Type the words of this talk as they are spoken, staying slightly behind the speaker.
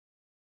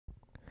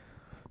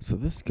So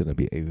this is going to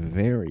be a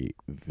very,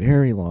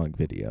 very long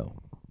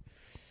video.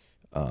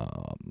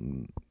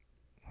 To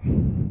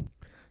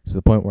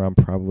the point where I'm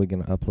probably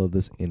going to upload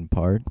this in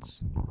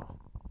parts.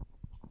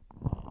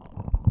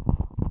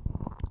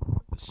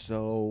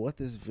 So what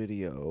this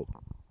video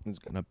is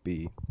going to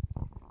be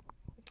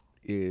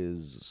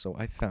is, so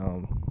I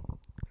found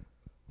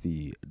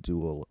the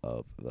Duel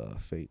of the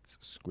Fates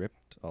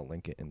script. I'll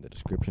link it in the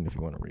description if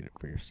you want to read it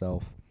for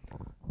yourself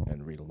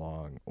and read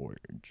along, or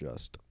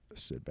just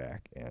sit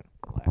back and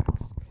relax.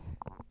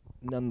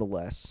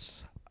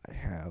 Nonetheless, I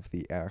have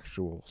the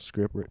actual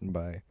script written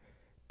by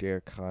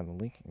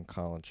Connolly and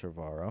Collin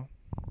Trevorrow.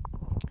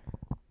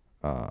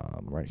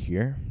 Right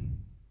here.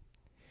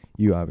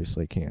 You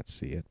obviously can't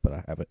see it, but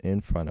I have it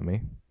in front of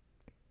me.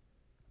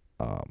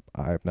 I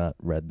have not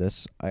read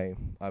this. I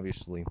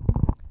obviously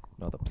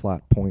know the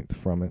plot point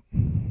from it.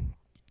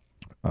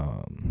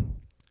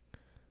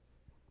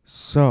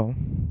 So,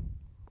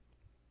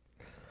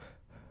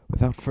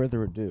 without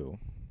further ado,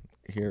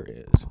 here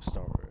is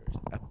Star Wars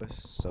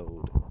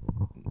Episode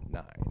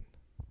 9.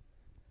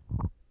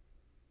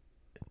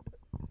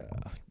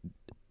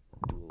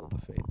 Duel of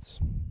the Fates.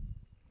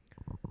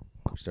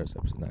 Starts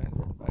Episode 9,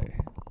 written by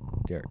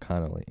Derek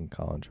Connolly and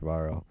Collin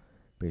Trevorrow,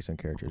 based on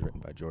characters written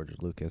by George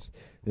Lucas.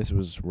 This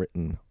was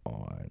written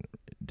on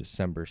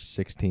December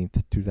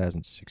 16th,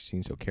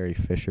 2016, so Carrie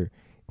Fisher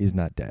is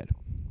not dead.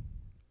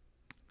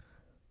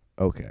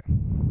 Okay.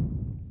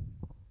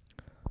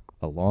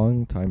 A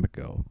long time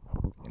ago,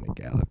 in a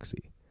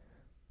galaxy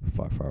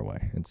far, far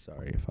away, and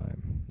sorry if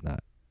I'm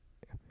not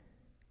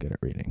good at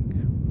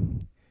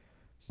reading,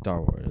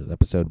 Star Wars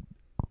Episode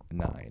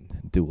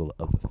 9, Duel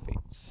of the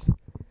Fates.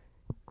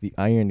 The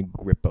iron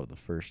grip of the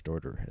First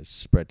Order has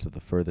spread to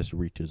the furthest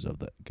reaches of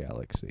the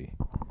galaxy.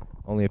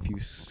 Only a few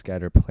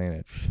scattered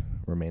planets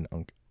remain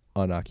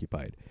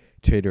unoccupied.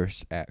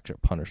 Traitorous acts are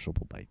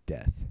punishable by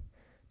death.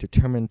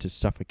 Determined to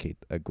suffocate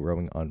a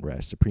growing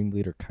unrest, Supreme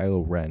Leader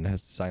Kylo Ren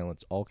has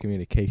silenced all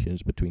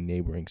communications between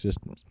neighboring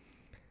systems.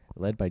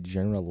 Led by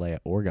General Leia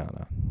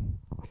Organa,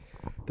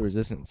 the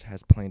Resistance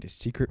has planned a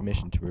secret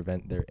mission to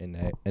prevent their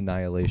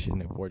annihilation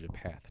and forge a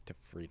path to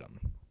freedom.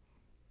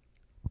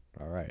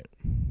 Alright.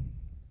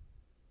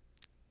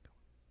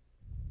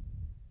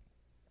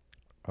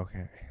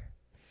 Okay.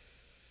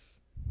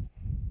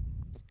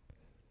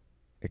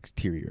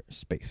 Exterior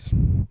space.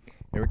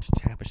 A rich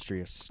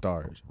tapestry of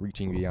stars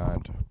reaching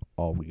beyond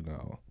all we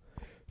know.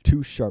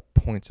 Two sharp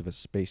points of a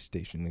space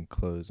station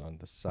enclose on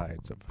the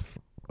sides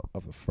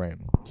of the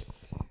frame.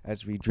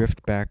 As we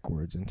drift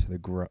backwards into the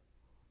glowing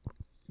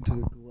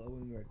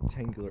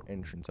rectangular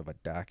entrance of a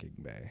docking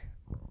bay.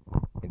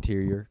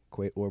 Interior,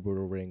 Kuwait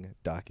Orbital Ring,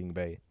 Docking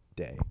Bay,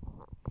 day.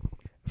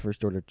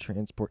 First Order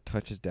transport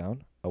touches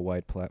down. A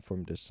wide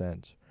platform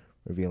descends,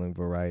 revealing a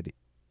variety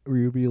of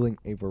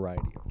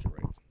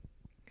droids.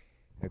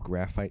 A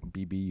graphite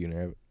BB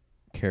unit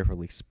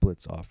carefully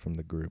splits off from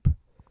the group.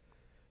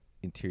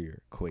 Interior,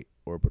 Kuwait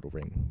Orbital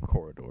Ring,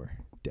 corridor,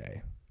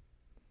 day.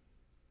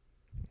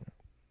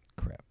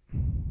 Crap.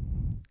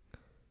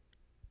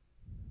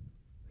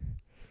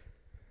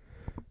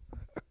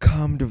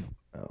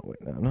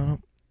 No.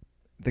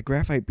 The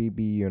graphite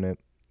BB unit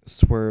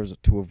swerves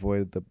to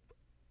avoid the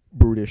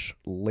brutish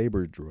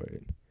labor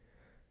droid,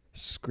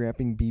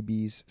 scrapping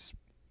BB's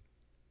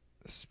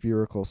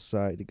spherical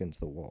side against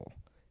the wall.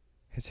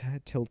 His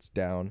head tilts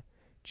down,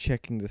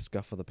 checking the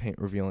scuff of the paint,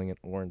 revealing an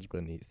orange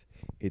beneath.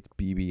 It's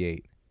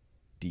BB-8,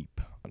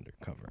 deep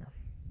undercover.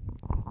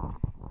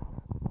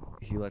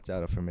 He lets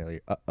out a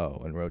familiar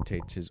uh-oh and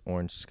rotates his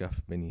orange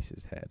scuff beneath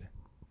his head.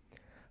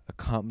 A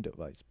comm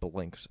device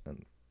blinks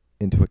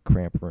into a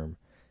cramped room,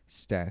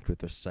 stacked with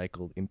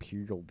recycled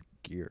Imperial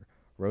gear.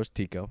 Rose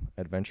Tico,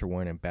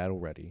 adventure-worn and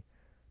battle-ready,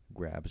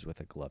 grabs with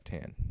a gloved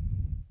hand.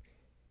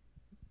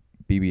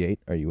 BB-8,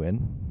 are you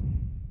in?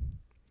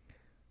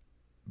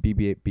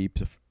 BB-8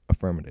 beeps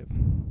affirmative.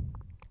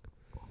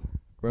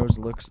 Rose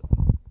looks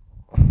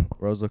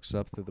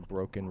up through the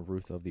broken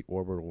roof of the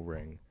orbital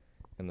ring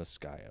in the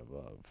sky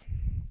above.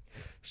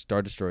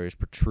 Star Destroyers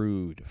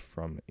protrude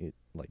from it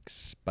like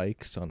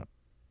spikes on a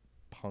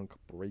punk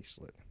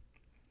bracelet.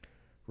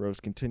 Rose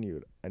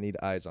continued, I need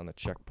eyes on the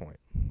checkpoint.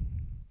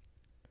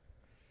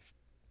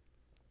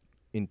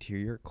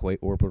 Interior, Kuwait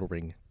Orbital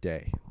Ring,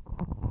 day.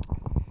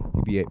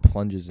 BB-8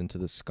 plunges into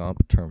the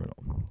Scomp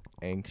terminal.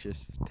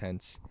 Anxious,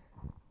 tense,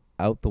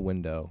 out the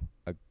window,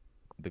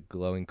 the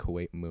glowing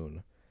Kuwait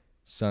moon.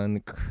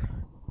 Sun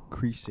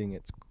creasing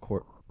its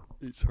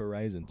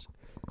horizons.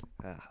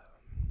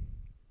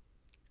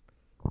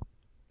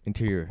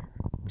 Interior,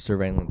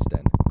 surveillance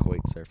den,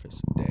 Kuwait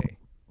surface, day.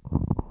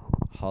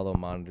 Hollow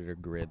monitor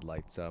grid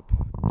lights up,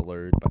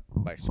 blurred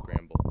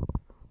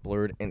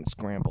and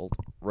scrambled.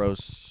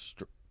 Rose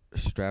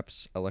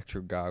straps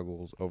electro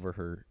goggles over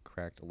her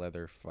cracked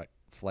leather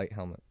flight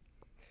helmet.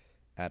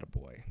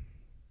 Attaboy.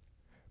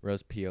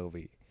 Rose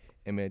POV.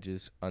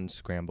 Images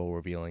unscramble,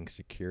 revealing a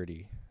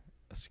security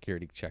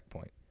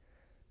checkpoint.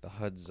 The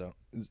HUD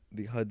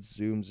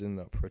zooms in,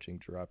 approaching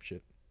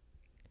dropship.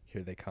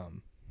 Here they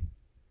come.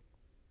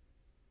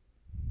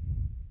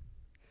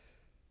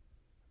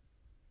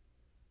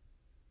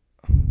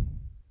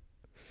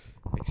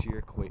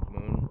 Exterior Kuwait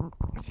Moon.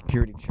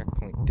 Security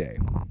checkpoint day.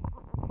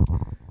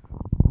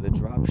 The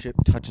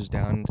dropship touches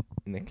down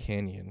in the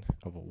canyon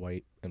of a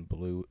white and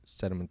blue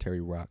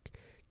sedimentary rock,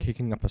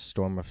 kicking up a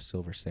storm of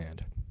silver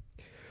sand.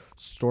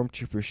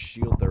 Stormtroopers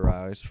shield their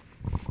eyes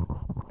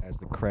as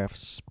the craft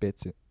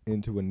spits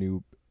into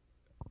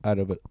out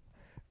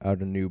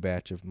a new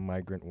batch of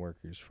migrant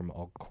workers from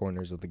all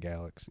corners of the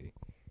galaxy.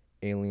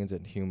 Aliens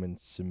and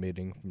humans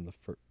submitting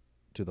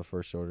to the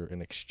First Order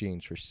in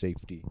exchange for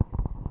safety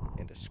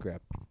and a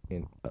scrap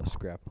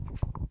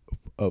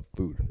of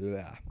food.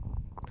 Ugh.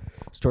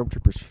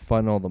 Stormtroopers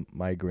funnel the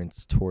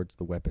migrants towards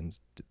the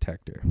weapons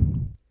detector.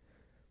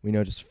 We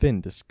notice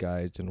Finn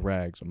disguised in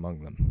rags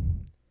among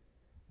them.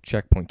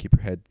 Checkpoint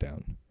keeper head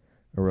down.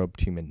 A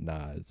robed human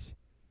nods,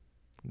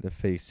 the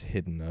face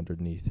hidden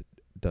underneath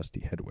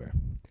dusty headwear.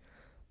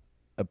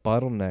 A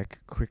bottleneck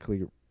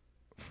quickly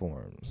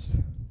forms.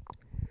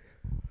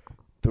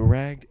 The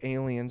ragged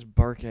aliens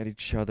bark at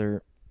each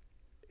other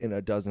in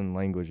a dozen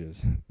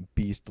languages.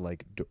 Beast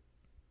like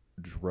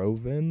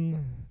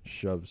Droven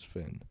shoves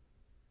Finn.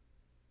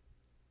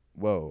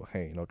 Whoa,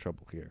 hey, no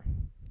trouble here.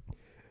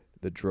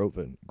 The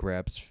Droven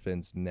grabs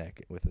Finn's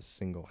neck with a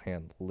single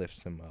hand,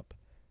 lifts him up,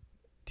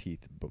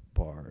 teeth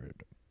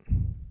barred.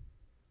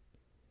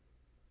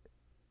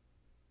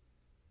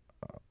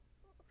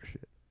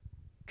 Shit.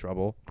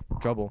 Trouble.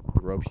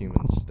 The robe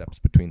human steps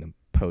between them.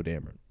 Poe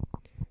Dameron.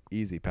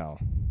 Easy, pal.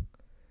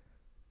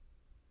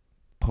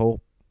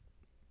 Poe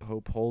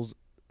pulls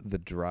the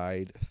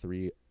dried,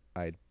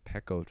 three-eyed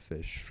pecco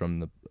fish from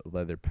the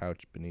leather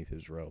pouch beneath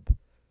his robe.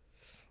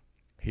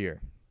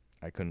 Here,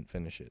 I couldn't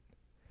finish it.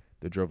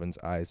 The Droven's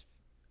eyes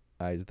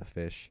the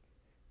fish,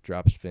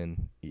 drops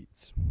Finn,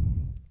 eats.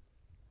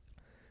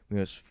 We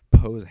notice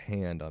Poe's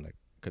hand on a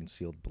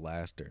concealed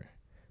blaster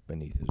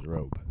beneath his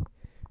robe.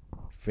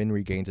 Finn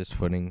regains his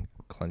footing,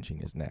 clenching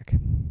his neck.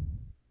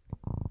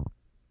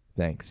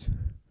 Thanks.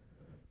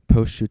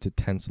 Poe shoots a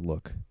tense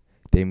look.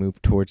 They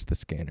move towards the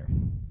scanner.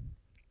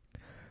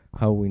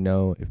 How will we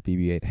know if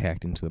BB-8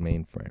 hacked into the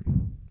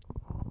mainframe?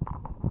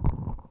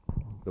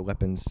 The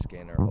weapons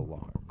scanner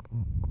alarm.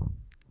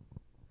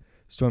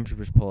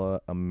 Stormtroopers pull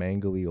out a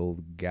mangly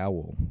old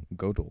Godel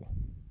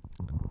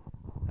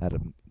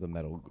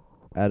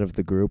out of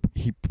the group.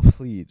 He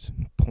pleads,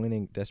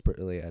 pointing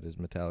desperately at his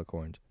metallic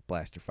orange.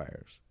 Blaster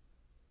fires.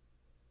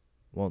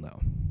 Well, no.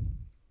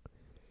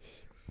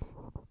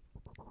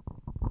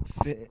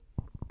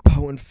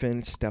 Poe and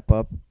Finn step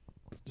up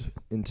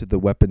into the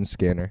weapons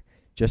scanner.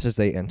 Just as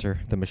they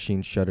enter, the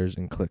machine shutters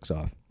and clicks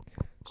off.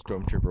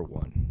 Stormtrooper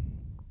 1.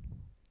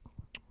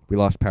 We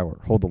lost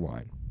power. Hold the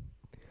line.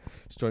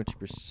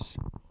 Stormtroopers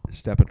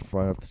step in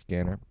front of the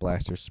scanner,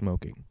 blasters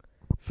smoking.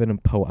 Finn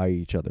and Poe eye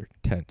each other,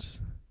 tense.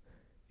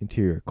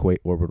 Interior Kuwait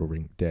orbital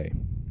ring day.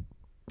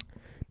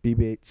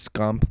 BB-8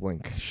 scomp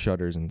link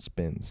shudders and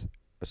spins.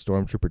 A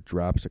stormtrooper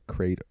drops a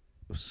crate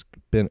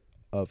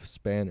of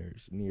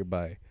spanners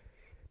nearby.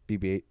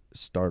 BB-8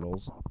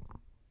 startles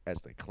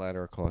as they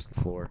clatter across the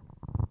floor.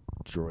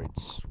 Droid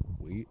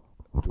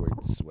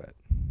sweat.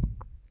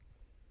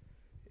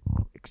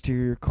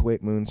 Exterior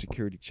Kuwait Moon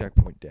security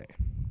checkpoint day.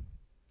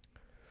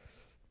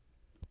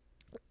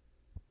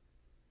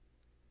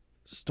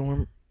 The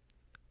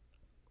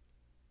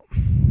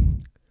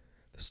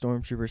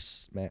stormtrooper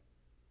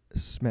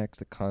smacks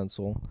the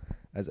console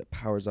as it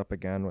powers up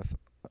again with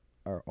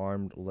our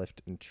armed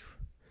lift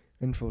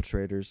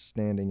infiltrators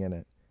standing in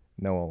it.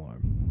 No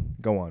alarm.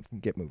 Go on,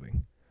 get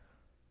moving.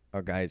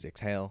 Our guys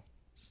exhale,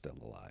 still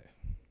alive.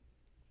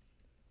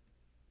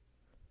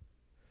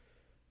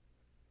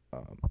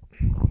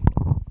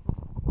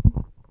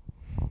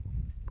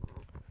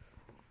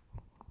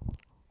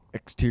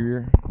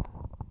 Exterior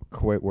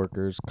Kuwait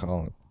workers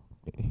Collin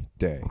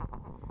day.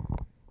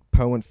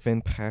 Poe and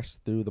Finn pass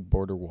through the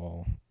border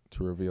wall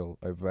to reveal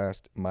a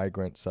vast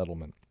migrant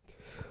settlement.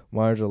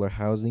 Modular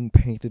housing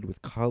painted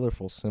with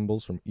colorful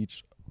symbols from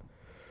each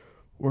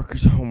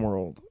worker's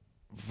homeworld.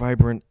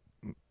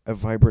 A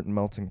vibrant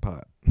melting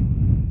pot.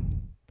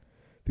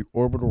 The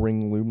orbital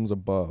ring looms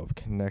above,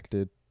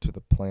 connected to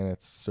the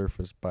planet's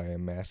surface by a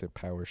massive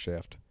power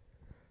shaft,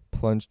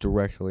 plunged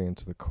directly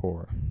into the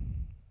core.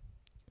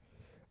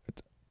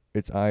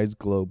 Its eyes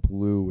glow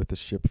blue with the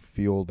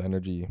ship-fueled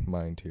energy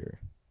mined here.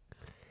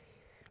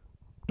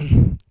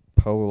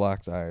 Poe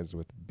locks eyes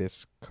with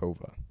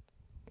Biskova,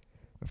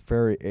 a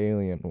fairy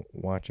alien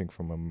watching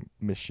from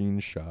a machine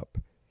shop.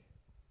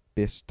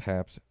 Bis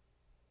taps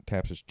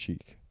his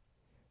cheek.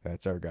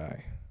 That's our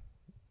guy,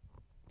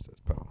 says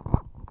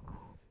Poe.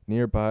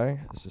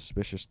 Nearby, a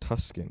suspicious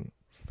Tusken,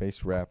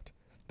 face wrapped,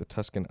 the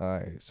Tusken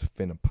eyes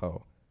Finn and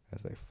Poe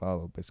as they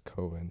follow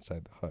Biskova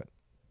inside the hut.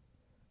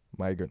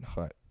 Migrant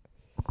hut.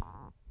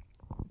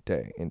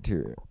 Day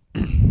interior.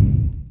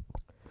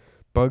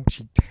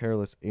 Bug-cheeked,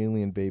 hairless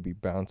alien baby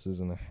bounces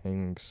in a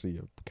hanging sea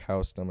of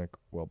cow stomach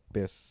while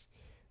Bis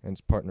and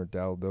his partner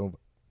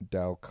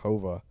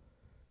Dalkova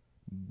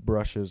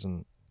brushes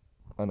an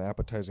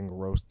unappetizing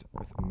roast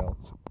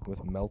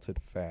with melted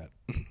fat.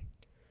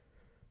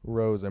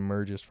 Rose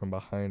emerges from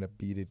behind a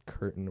beaded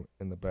curtain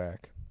in the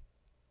back.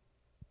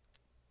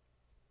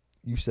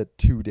 You said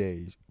 2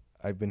 days.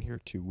 I've been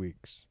here 2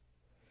 weeks.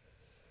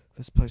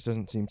 This place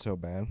doesn't seem so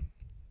bad.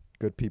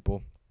 Good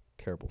people,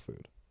 terrible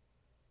food.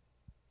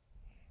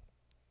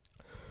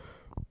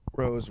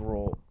 Rose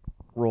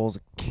rolls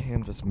a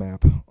canvas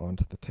map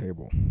onto the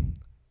table.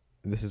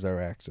 This is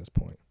our access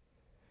point.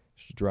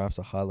 She drops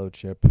a hollow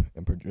chip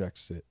and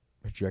projects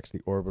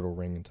the orbital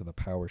ring into the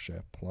power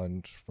shaft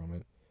plunged from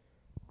it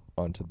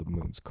onto the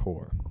moon's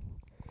core.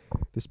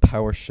 This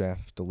power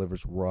shaft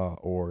delivers raw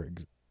ore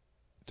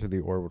to the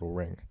orbital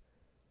ring,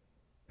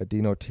 a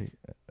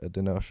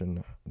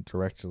denotion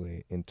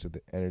directly into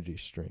the energy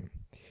stream.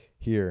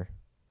 Here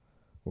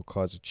will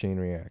cause a chain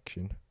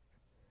reaction.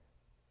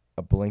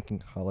 A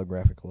blinking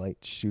holographic light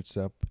shoots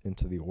up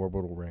into the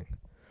orbital ring,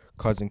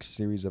 causing a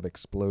series of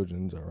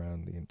explosions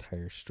around the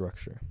entire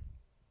structure.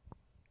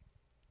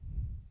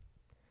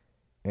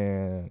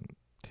 And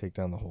take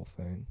down the whole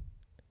thing.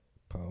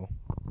 Poe.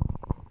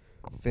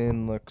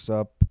 Finn looks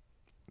up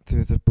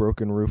through the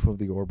broken roof of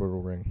the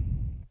orbital ring.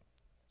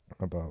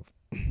 Above,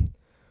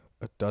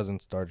 a dozen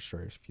Star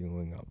Destroyers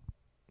fueling up,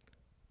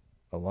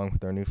 along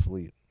with our new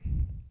fleet.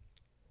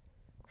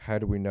 How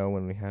do we know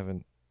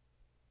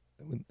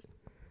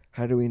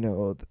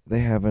they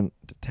haven't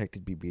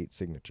detected BB-8's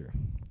signature?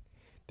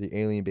 The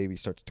alien baby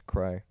starts to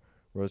cry.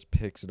 Rose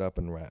picks up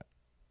a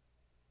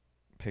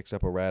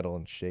rattle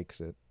and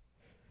shakes it.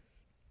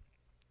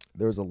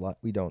 There's a lot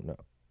we don't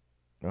know.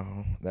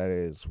 Oh, that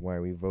is why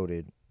we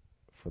voted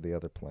for the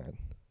other plan.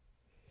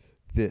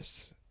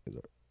 This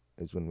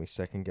is when we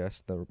second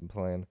guess the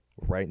plan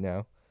right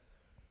now.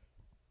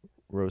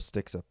 Rose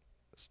sticks a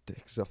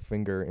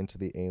finger into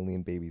the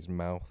alien baby's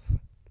mouth.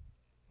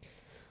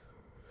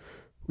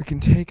 We can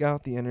take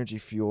out the energy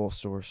fuel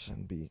source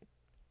and be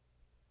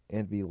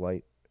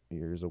light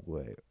years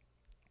away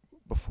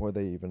before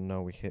they even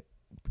know it hit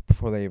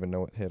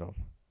them.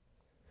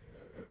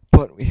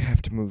 But we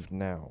have to move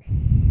now.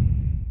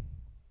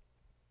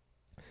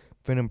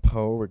 Finn and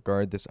Poe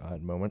regard this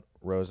odd moment.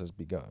 Rose has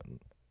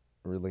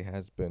really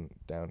has been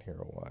down here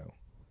a while.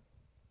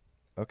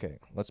 Okay,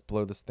 let's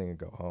blow this thing and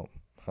go home,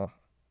 huh?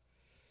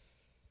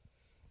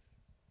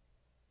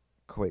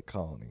 Kuwait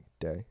Colony,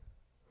 day.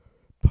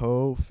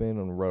 Poe, Finn,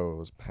 and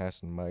Rose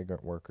pass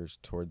migrant workers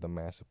toward the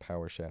massive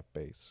power shaft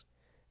base,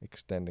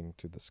 extending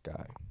to the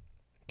sky.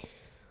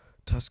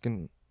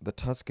 The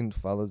Tuscan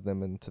follows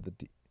them in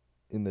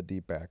the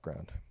deep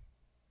background.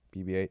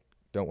 BB-8,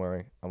 don't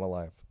worry, I'm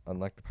alive.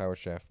 Unlock the power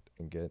shaft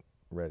and get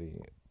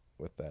ready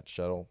with that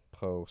shuttle,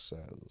 Poe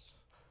says.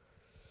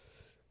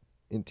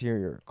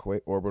 Interior,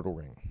 Kuwait orbital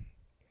ring.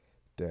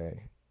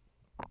 Day.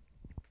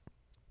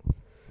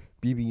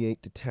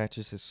 BB-8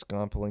 detaches his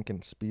scomp link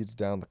and speeds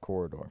down the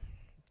corridor.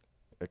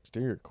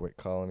 Exterior, Kuwait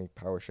colony,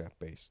 power shaft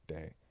base.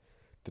 Day.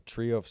 The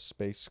trio of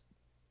space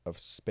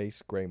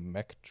gray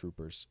mech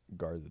troopers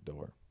guard the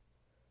door.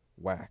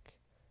 Whack.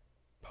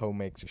 Poe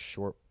makes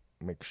short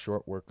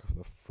work of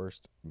the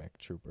first mech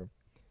trooper,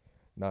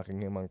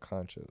 knocking him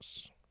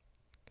unconscious.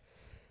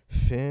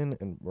 Finn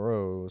and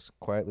Rose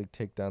quietly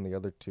take down the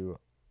other two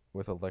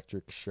with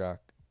electric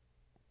shock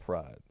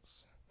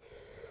prods.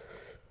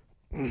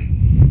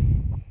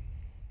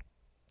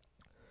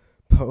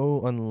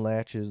 Poe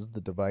unlatches the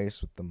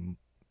device from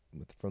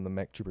the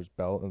mech trooper's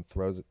belt and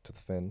throws it to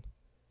Finn.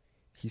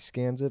 He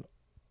scans it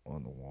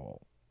on the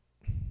wall.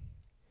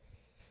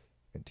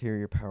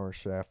 Interior power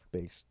shaft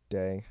base.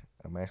 Day.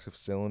 A massive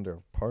cylinder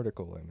of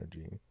particle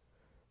energy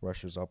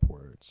rushes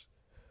upwards.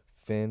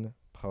 Finn,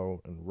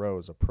 Poe, and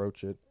Rose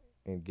approach it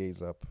and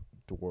gaze up,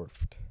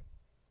 dwarfed.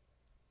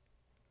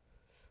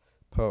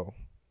 Poe.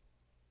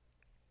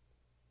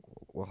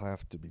 We'll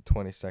have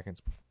 20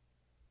 seconds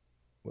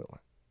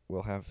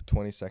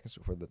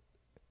before the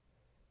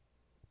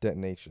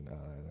detonation.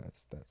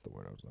 That's the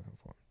word I was looking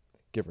for.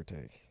 Give or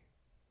take.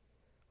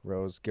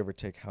 Rose, give or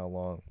take how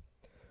long?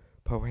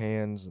 Poe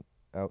hands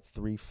out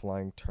 3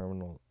 flying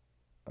terminal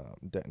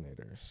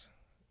detonators.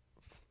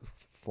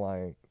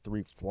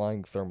 Three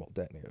flying thermal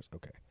detonators.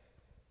 Okay.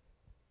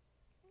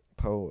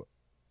 Poe,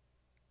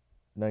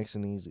 nice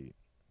and easy.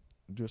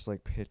 Just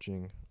like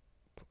pitching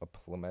a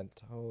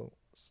pimento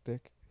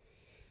stick.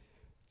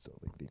 So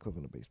like the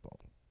equivalent of baseball.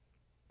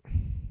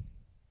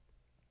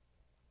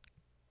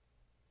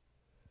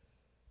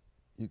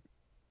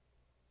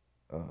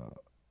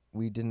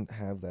 We didn't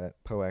have that.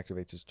 Poe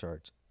activates his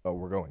charge. Oh,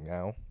 we're going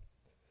now?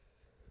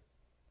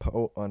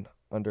 Poe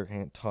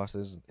underhand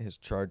tosses his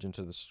charge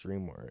into the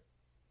stream where it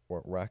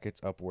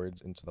rockets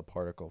upwards into the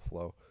particle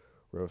flow.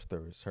 Rose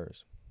throws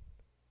hers.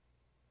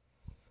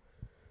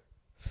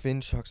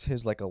 Finn chucks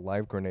his like a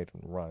live grenade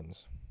and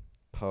runs.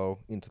 Poe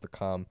into the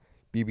comm.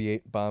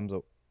 BB-8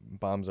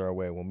 bombs our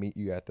way. We'll meet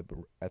you at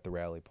the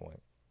rally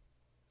point.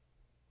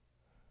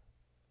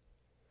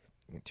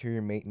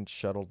 Interior maintenance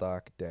shuttle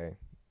dock. Day.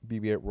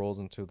 BB-8 rolls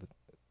into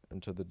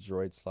the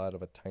droid slot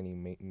of a tiny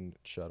maintenance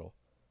shuttle,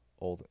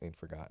 old and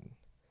forgotten.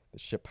 The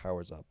ship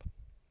powers up.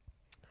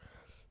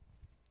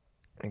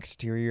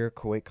 Exterior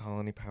Kuwait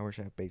colony power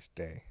shaft base.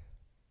 Day.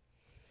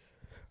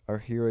 Our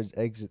heroes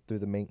exit through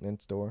the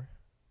maintenance door.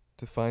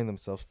 to find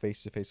themselves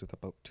face to face with a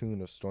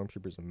platoon of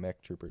stormtroopers and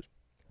mech troopers.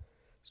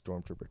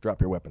 Stormtrooper, drop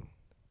your weapon.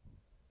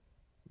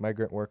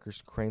 Migrant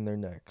workers crane their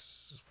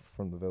necks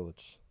from the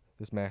village.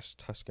 This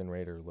masked Tusken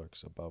Raider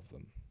lurks above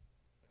them.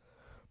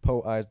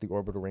 Poe eyes the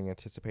orbital ring,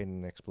 anticipating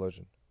an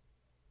explosion.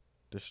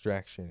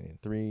 Distraction in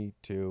 3,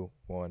 2,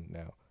 1,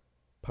 now.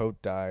 Poe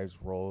dives,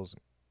 rolls,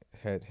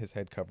 his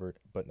head covered,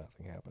 but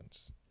nothing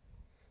happens.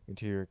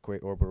 Interior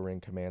Kuwait Orbital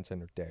Ring Command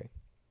Center Day.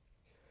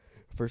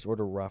 First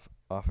Order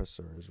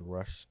officer is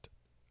rushed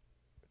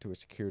to a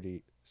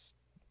security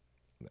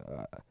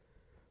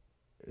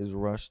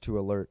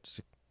alert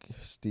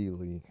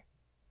Steely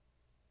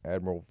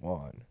Admiral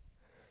Vaughn.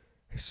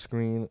 His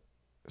screen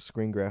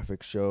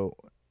graphics show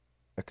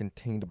a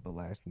contained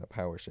blast in the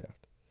power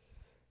shaft.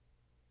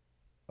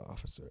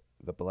 Officer,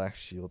 the black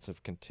shields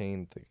have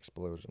contained the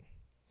explosion.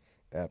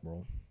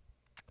 Admiral,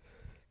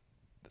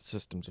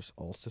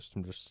 all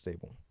systems are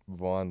stable.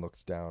 Vaughn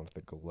looks down at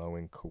the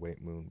glowing Kuwait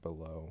moon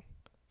below,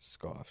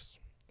 scoffs.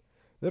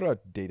 Their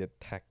outdated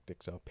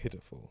tactics are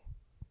pitiful.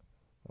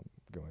 I'm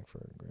going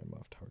for Grand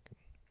Moff Tarkin.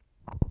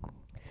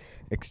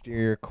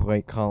 Exterior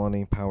Kuwait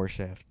colony power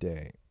shaft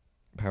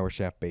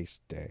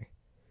base day.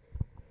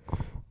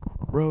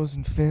 Rose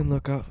and Finn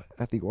look up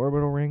at the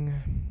orbital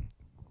ring,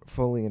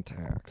 fully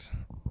intact.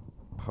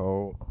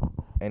 Poe,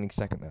 any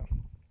second now.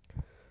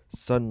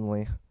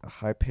 Suddenly, a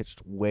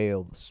high-pitched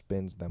wail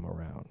spins them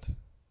around.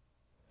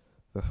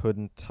 The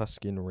hooded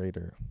Tusken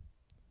Raider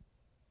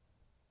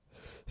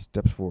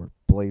steps forward.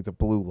 Blades of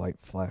blue light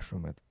flash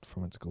from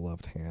its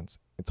gloved hands.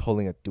 It's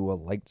holding a dual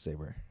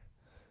lightsaber.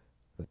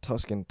 The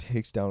Tusken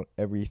takes down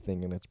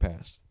everything in its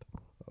path,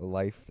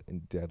 lithe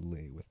and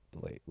deadly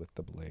with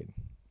the blade.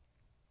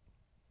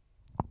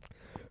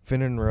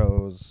 Finn and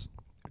Rose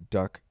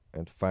duck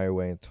and fire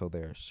away until they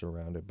are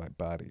surrounded by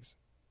bodies,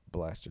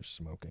 blasters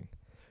smoking.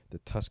 The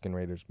Tusken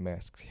Raider's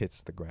mask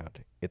hits the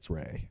ground. It's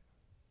Rey.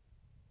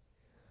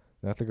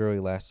 Not the girl he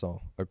last saw,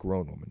 a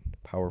grown woman,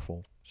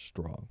 powerful,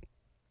 strong.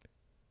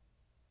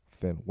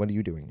 Finn, what are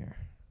you doing here?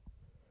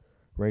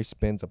 Rey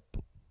spins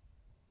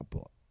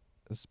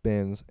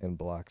and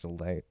blocks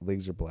a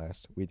laser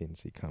blast we didn't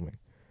see coming.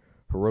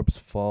 Her robes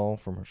fall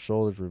from her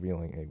shoulders,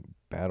 revealing a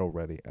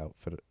battle-ready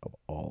outfit of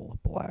all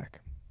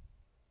black.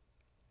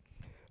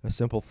 A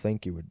simple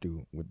thank you would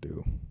do.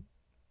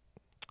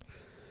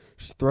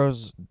 She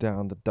throws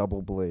down the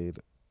double blade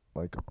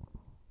like a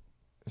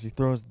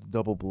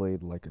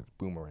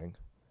boomerang,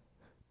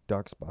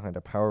 ducks behind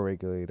a power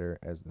regulator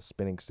as the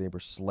spinning saber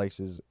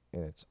slices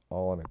in its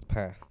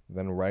path,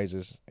 then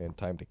rises in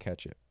time to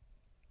catch it.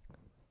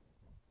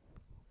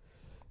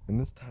 And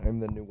this time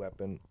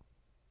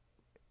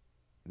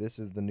this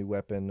is the new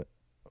weapon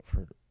of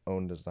her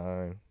own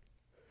design.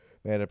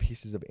 Made of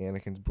pieces of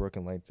Anakin's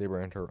broken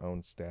lightsaber and her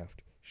own staff.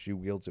 She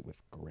wields it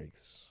with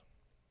grace.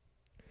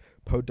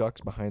 Poe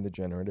ducks behind the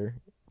generator,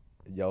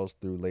 yells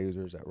through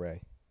lasers at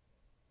Rey.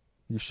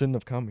 You shouldn't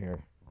have come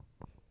here.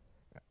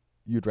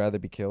 You'd rather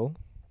be killed?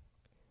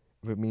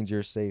 If it means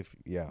you're safe,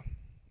 yeah.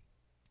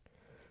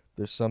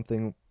 There's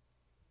something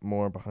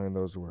more behind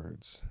those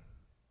words.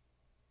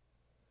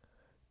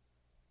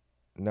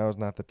 Now's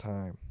not the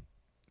time.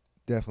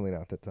 Definitely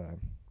not the time.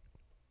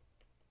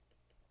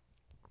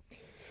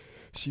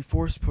 She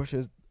force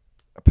pushes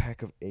a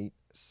pack of 8,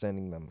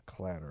 sending them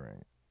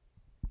clattering.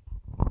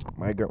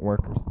 Migrant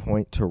workers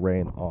point to Rey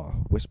in awe,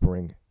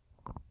 whispering,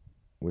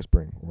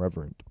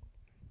 reverent.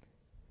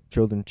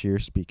 Children cheer,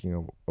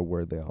 speaking a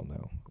word they all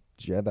know.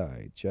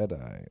 Jedi,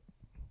 Jedi.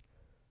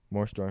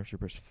 More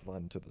stormtroopers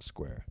flood into the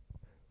square,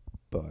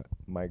 but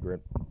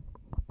migrants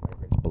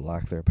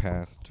block their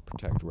path to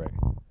protect Rey.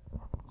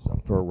 Some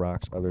throw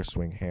rocks, others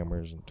swing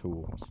hammers and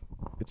tools.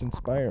 It's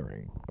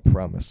inspiring, a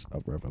promise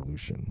of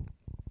revolution.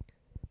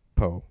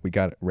 Poe,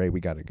 Rey, we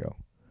gotta go.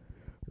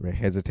 Rey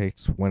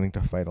hesitates, wanting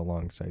to fight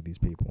alongside these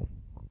people.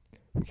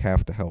 We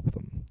have to help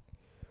them.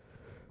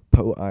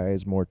 Poe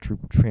eyes more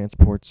troop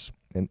transports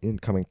and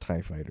incoming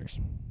TIE fighters.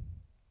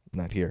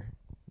 Not here.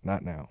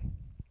 Not now.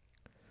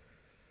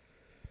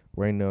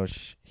 Rey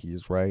knows he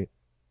is right,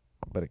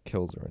 but it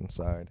kills her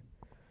inside.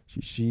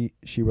 She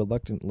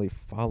reluctantly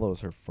follows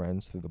her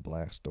friends through the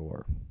blast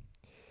door.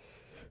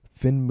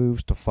 Finn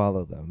moves to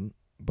follow them,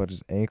 but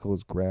his ankle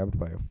is grabbed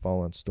by a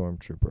fallen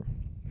stormtrooper.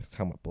 His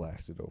helmet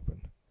blasted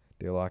open.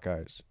 They lock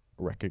eyes.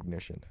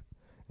 Recognition.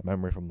 A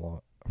memory from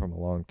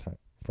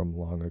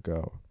long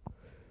ago.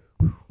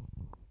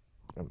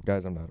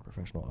 Guys, I'm not a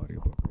professional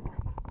audiobook reader.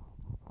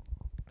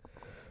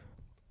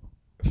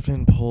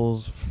 Finn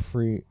pulls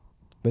free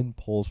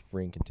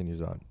and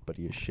continues on, but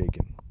he is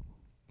shaken.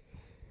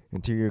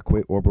 Interior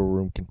Kuwait Orbital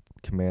Room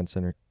Command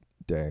Center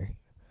Day.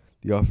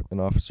 An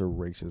officer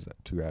races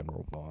to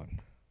Admiral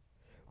Vaughn.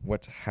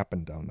 What's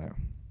happened down there?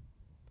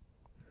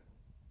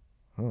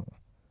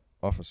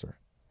 Officer.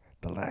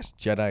 The last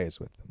Jedi is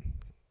with them,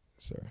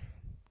 sir.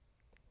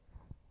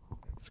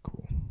 That's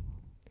cool.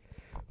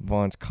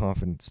 Vaughn's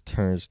confidence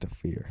turns to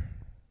fear.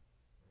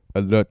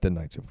 Alert the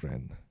Knights of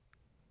Ren.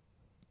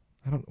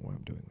 I don't know what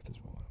I'm doing with this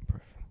Vaughn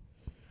impression.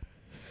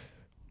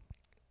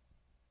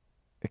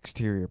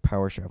 Exterior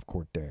Power Shaft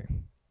Court Day.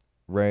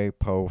 Ray,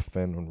 Poe,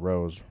 Finn, and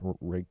Rose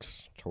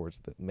race towards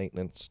the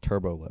maintenance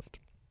turbo lift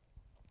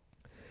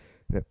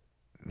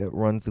that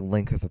runs the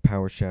length of the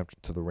power shaft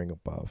to the ring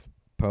above.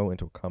 Poe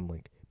into a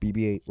comlink.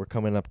 BB-8, we're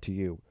coming up to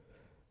you.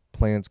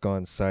 Plan's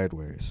gone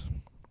sideways.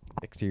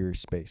 Exterior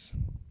space.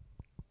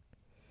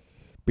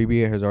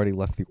 BB-8 has already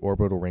left the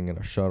orbital ring in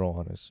a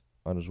shuttle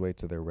on his way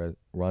to their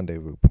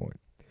rendezvous point.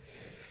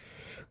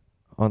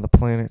 On the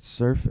planet's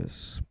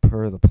surface,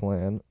 per the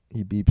plan,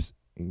 he beeps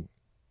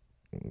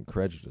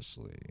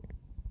incredulously.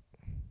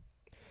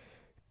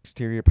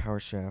 Exterior power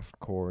shaft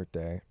core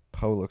day.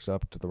 Poe looks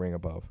up to the ring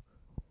above.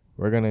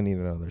 We're gonna need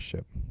another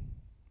ship.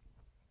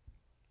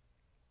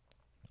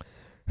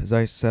 His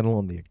eyes settle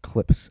on the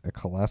Eclipse, a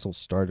colossal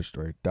star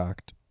destroyer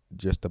docked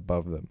just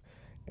above them,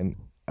 an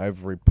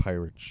ivory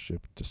pirate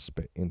ship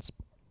in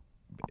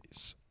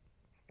space.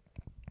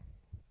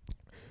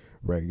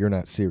 Ray, you're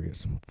not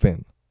serious.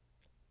 Finn.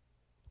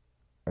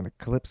 An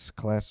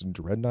Eclipse-class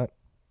dreadnought?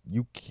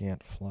 You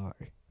can't fly.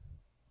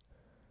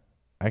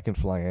 I can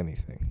fly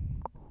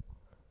anything.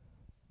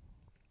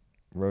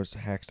 Rose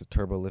hacks the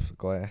turbo lift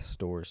glass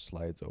door,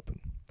 slides open.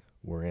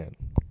 We're in.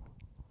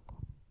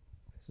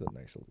 This is a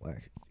nice little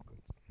action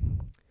sequence.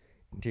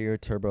 Interior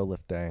turbo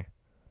lift day.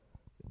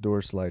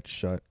 Door slides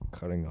shut,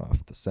 cutting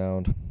off the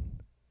sound.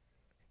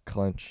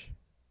 Clench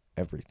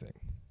everything.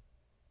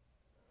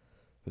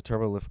 The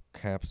turbo lift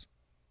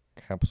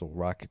capsule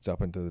rockets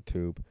up into the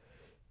tube,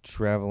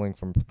 traveling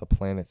from the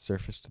planet's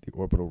surface to the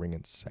orbital ring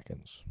in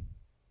seconds.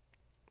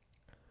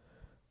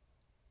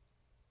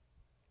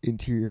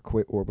 Interior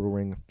quit orbital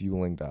ring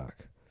fueling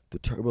dock. The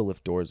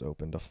turbolift doors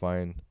open to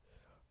find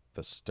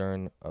the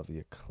stern of the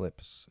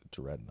Eclipse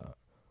dreadnought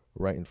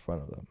right in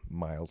front of them,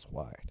 miles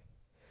wide.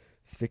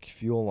 Thick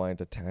fuel lines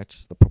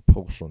attach the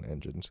propulsion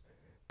engines,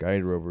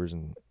 guide rovers,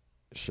 and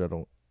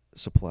shuttle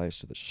supplies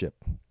to the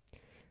ship.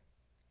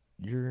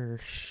 You're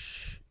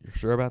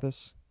sure about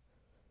this?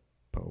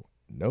 Poe,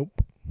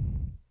 nope.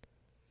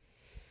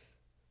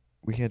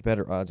 We had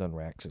better odds on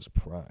Raxus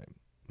Prime.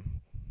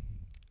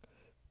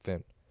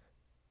 Finn,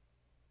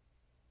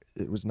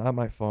 it was not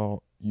my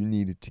fault. You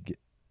need to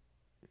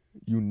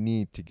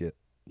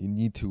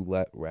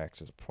let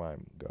Raxus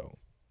Prime go.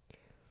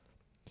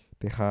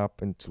 They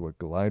hop into a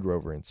glide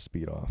rover and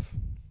speed off.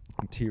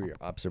 Interior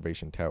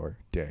observation tower,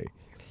 day.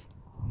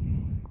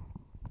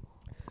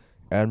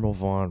 Admiral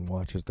Vaughn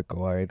watches the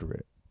glide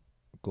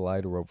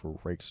rover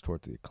race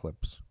towards the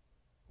Eclipse.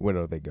 Where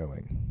are they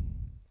going?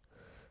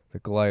 The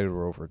glide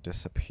rover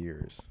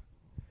disappears.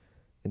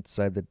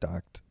 Inside the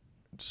docked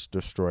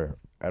destroyer,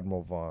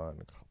 Admiral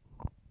Vaughn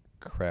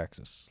cracks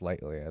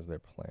slightly as their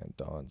plan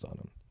dawns on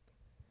him.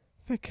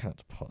 They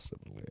can't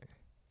possibly.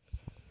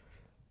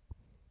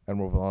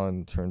 Admiral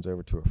Vaughn turns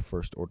over to a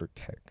first-order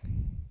tech.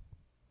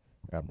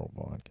 Admiral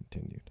Vaughn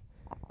continued.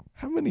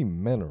 How many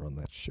men are on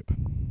that ship?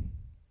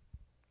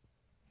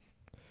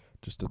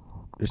 Just a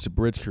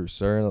bridge crew,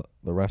 sir.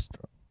 The rest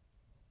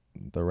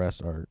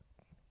are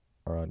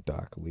on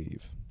dock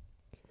leave.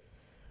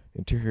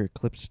 Interior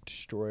Eclipse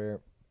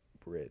destroyer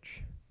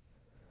bridge.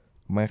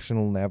 A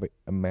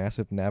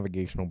massive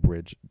navigational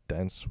bridge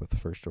dense with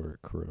first-order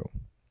crew.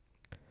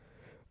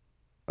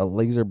 A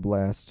laser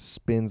blast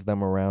spins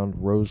them around.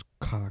 Rose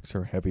cocks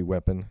her heavy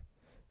weapon.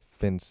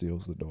 Finn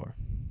seals the door.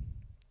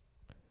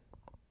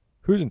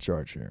 Who's in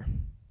charge here?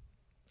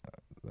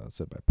 That's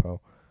said by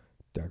Poe.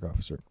 Deck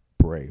officer.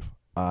 Brave.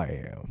 I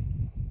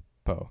am.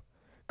 Poe.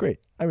 Great.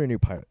 I'm your new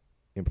pilot.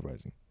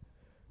 Improvising.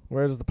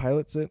 Where does the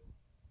pilot sit?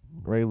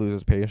 Ray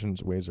loses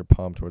patience, waves her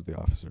palm towards the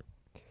officer.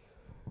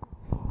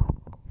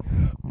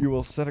 You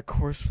will set a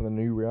course for the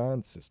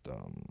Neuron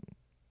system.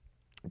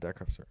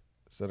 Deck officer.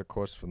 Set a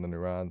course for the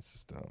Neuron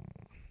system.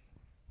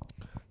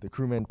 The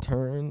crewmen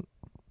turn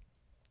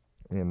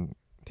and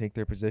take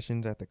their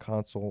positions at the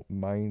console,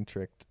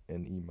 mind-tricked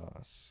in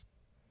EMOS.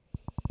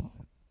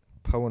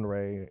 Poe and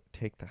Ray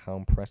take the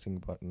helm, pressing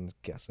buttons,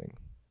 guessing.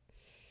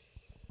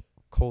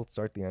 Cold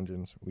start the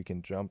engines. We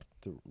can jump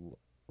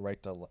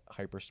right to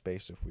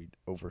hyperspace if we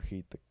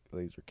overheat the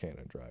laser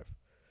cannon drive.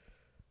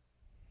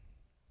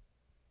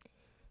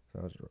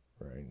 So I was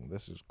writing,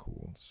 this is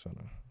cool.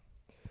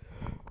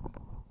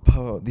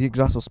 Poe, the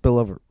exhaust will spill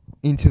over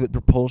into the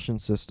propulsion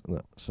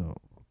system. So,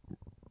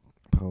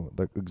 Poe,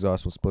 the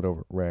exhaust will split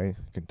over. Ray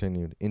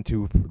continued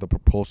into the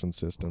propulsion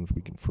systems.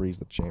 We can freeze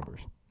the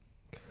chambers.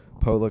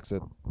 Poe looks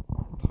at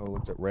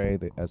Ray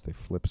as they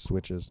flip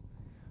switches.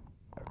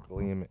 A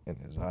gleam in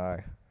his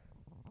eye.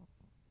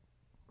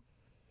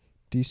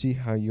 Do you see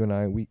how you and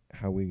I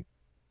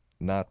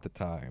not the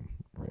time,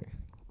 Ray?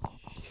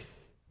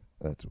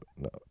 That's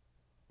no.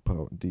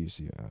 Poe, do you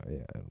see?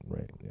 Yeah,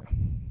 right, yeah.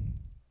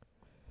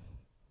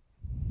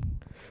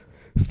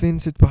 Finn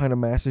sits behind a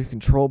massive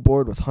control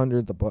board with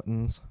hundreds of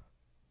buttons.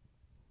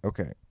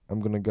 Okay, I'm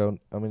going to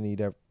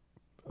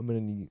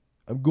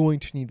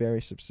need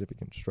very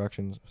specific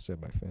instructions,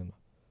 said by Finn.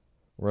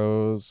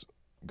 Rose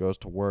goes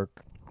to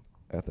work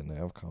at the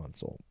nav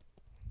console.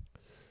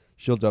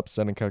 Shields up,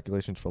 setting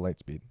calculations for light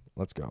speed.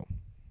 Let's go.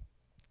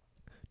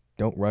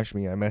 Don't rush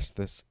me. If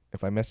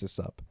I mess this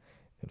up,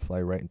 and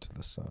fly right into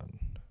the sun.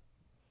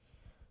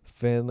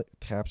 Finn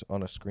taps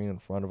on a screen in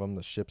front of him.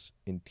 The ship's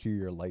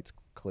interior lights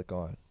click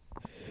on.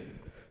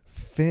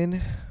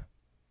 Finn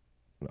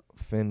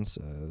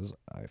says,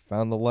 "I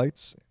found the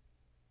lights.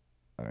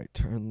 I've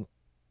turned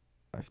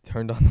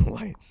on the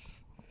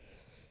lights."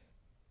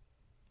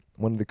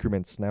 One of the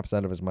crewmen snaps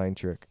out of his mind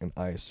trick and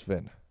eyes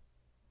Finn.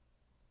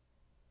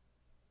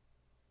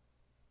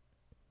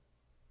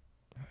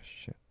 Oh,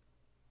 shit.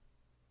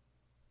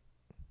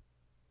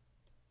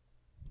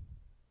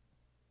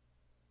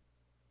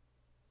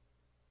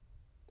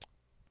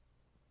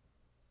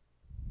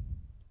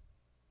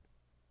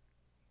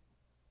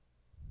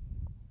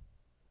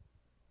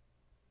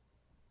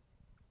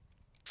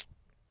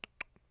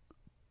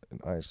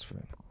 And eyes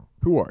Finn.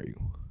 "Who are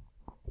you?"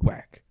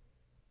 Whack.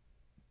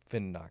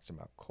 Finn knocks him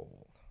out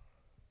cold.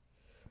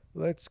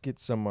 "Let's get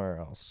somewhere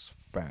else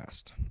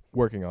fast."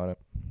 Working on it.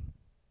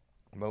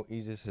 Mo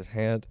eases his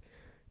hand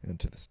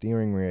into the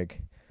steering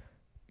rig.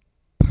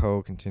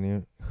 Poe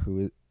continued.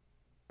 Who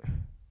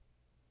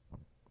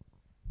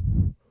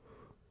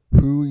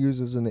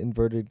uses an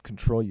inverted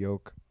control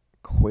yoke?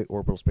 Quit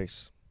orbital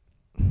space.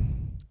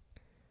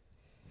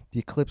 The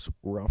Eclipse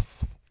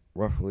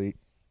roughly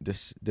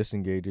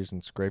disengages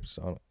and scrapes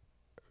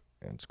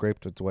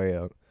its way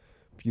out.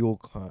 Fuel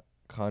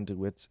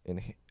conduits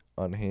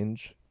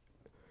unhinge,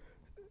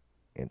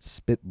 and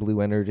spit blue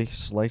energy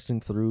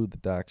slicing through the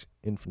dock's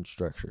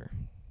infrastructure.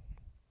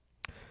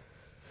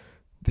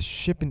 The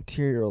ship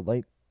interior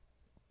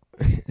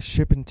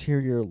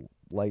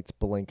lights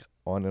blink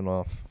on and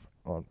off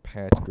on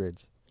patch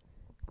grids.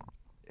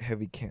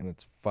 Heavy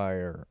cannons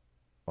fire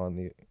on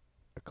the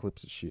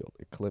Eclipse's shield.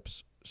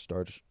 Eclipse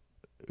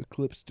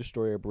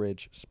destroyer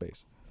bridge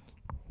space.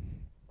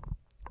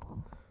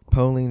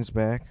 Poe leans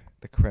back.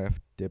 The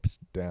craft dips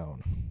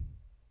down.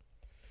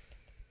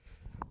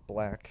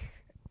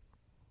 Black,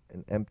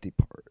 an empty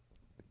part,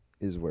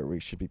 is where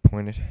we should be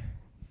pointed.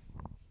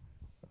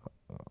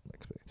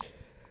 Next page.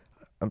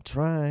 I'm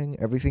trying.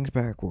 Everything's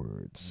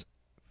backwards.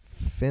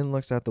 Finn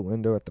looks out the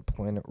window at the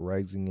planet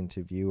rising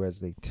into view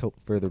as they tilt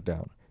further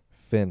down.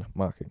 Finn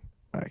mocking,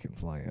 "I can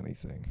fly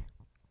anything."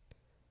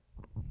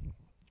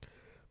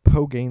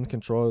 Poe gains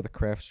control of the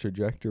craft's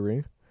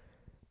trajectory,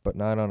 but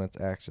not on its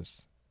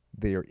axis.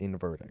 They are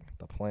inverting.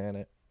 The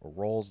planet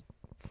rolls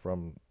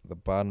from the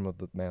bottom of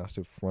the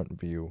massive front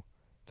view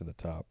to the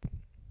top.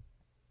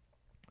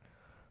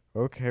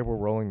 Okay, we're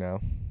rolling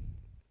now.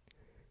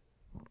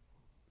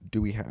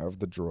 Do we have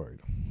the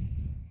droid?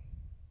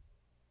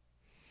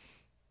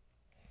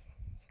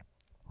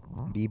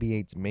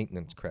 BB-8's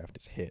maintenance craft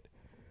is hit.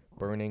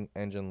 Burning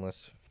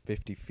engineless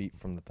 50 feet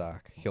from the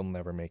dock. He'll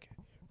never make it.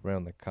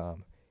 Round the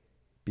comm.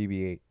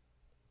 BB-8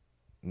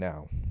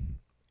 now.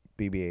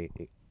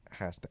 BB-8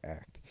 has to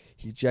act.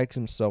 He ejects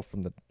himself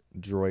from the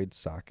droid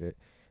socket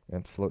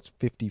and floats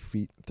 50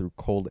 feet through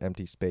cold,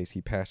 empty space.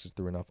 He passes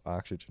through enough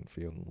oxygen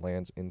field and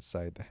lands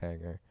inside the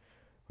hangar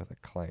with a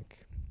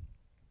clank.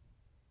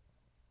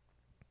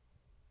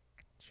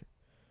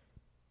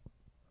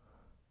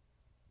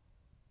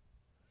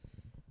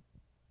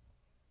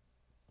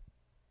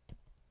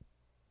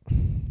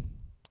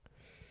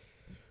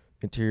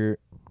 Interior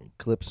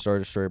Eclipse Star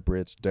Destroyer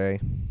bridge day.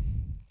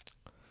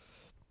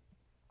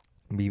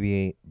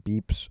 BB-8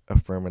 beeps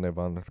affirmative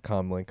on the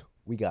comm link.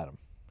 We got him.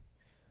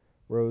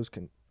 Rose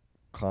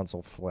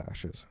console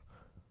flashes.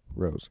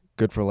 Rose,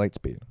 good for light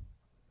speed.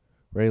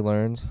 Ray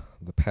learns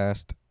the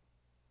past.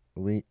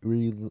 Ray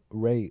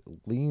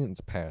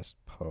leans past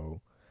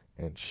Poe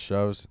and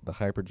shoves the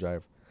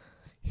hyperdrive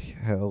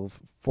held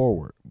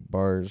forward.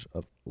 Bars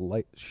of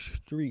light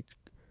screech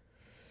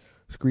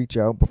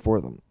out before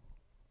them.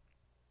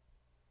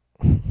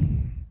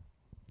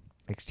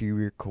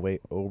 Exterior Kuwait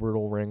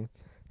orbital ring,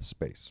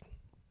 space.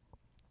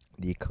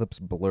 The Eclipse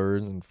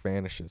blurs and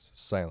vanishes.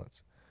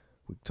 Silence.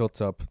 We tilt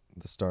up,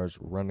 the stars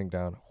running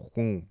down.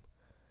 Whoom.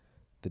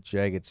 The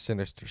jagged,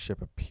 sinister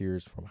ship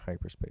appears from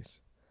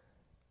hyperspace.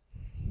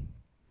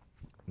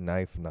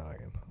 Knife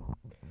 9.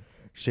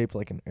 Shaped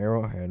like an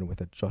arrowhead with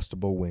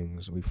adjustable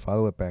wings, we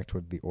follow it back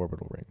toward the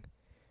orbital ring.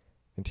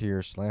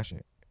 Interior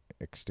 /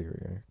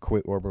 exterior.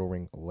 Kuwait orbital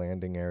ring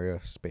landing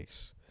area,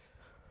 space.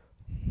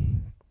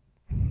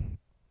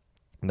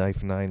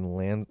 Knife 9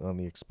 lands on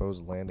the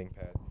exposed landing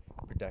pad,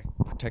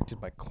 protected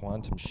by a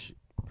quantum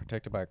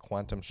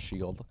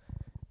shield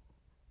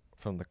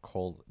from the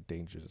cold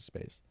dangers of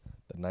space.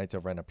 The Knights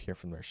of Ren appear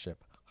from their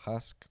ship.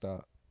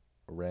 Haskta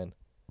Ren,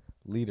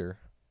 leader,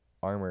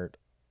 armored,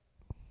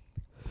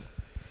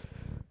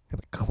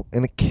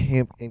 and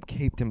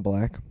caped in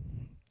black.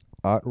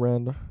 Ott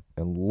Ren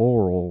and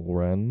Laurel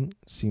Ren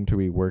seem to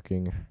be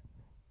working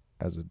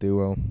as a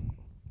duo.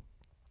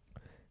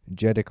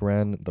 Jeddick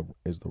Ren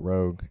is the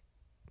rogue,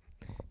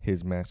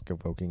 his mask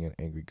evoking an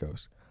angry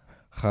ghost.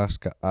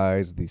 Haska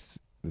eyes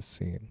the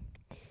scene.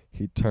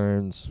 He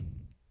turns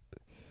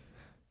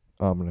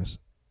ominous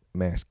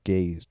mask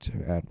gaze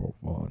to Admiral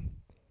Vaughn.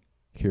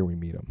 Here we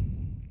meet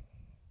him.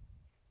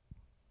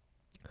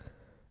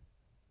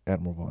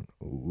 Admiral Vaughn,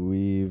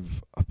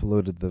 we've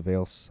uploaded the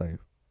Veil cipher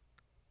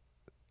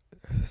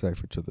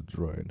to the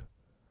droid.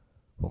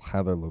 We'll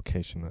have their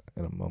location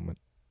in a moment.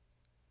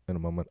 In a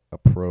moment, a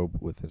probe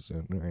with his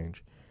own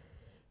range.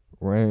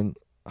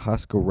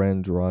 Haskell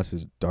Wren draws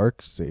his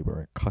dark saber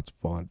and cuts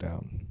Vaughn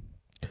down.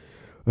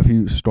 A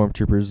few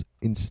stormtroopers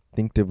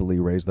instinctively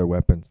raise their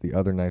weapons. The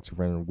other knights of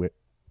Ren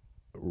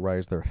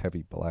raise their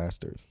heavy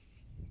blasters.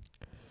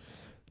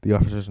 The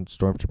officers and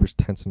stormtroopers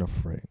tense and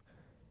afraid.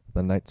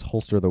 The knights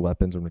holster their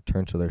weapons and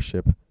return to their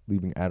ship,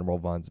 leaving Admiral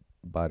Vaughn's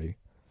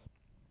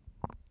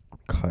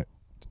cut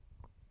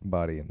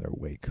body in their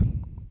wake.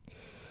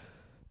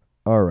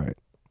 All right,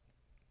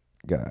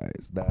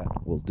 guys,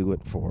 that will do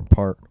it for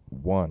part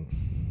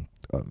 1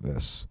 of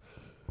this.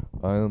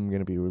 I'm going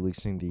to be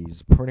releasing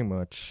these pretty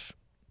much,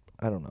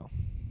 I don't know,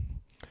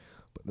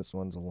 but this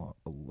one's a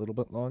little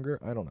bit longer.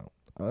 I don't know.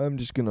 I'm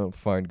just going to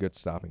find good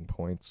stopping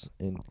points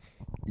in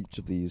each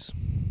of these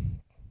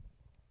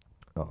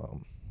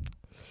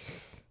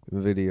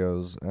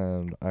videos,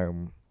 and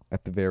I'm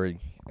at the very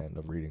end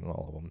of reading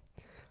all of them.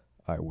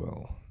 I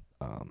will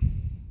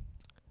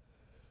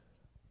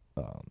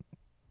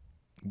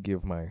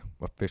give my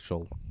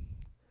official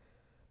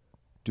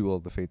Duel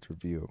of the Fates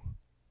review,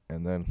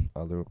 and then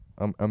I'm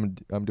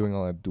doing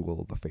all that Duel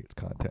of the Fates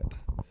content.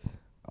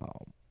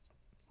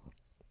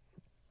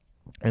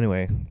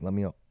 Anyway, let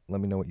me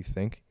know what you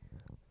think.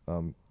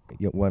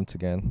 Once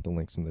again, the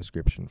link's in the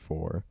description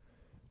for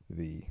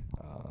the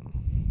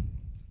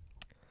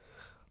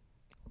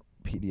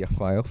PDF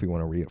file if you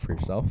want to read it for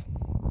yourself.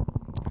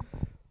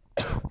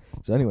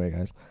 So anyway,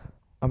 guys,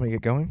 I'm going to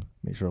get going.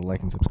 Make sure to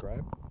like and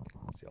subscribe.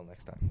 See y'all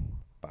next time.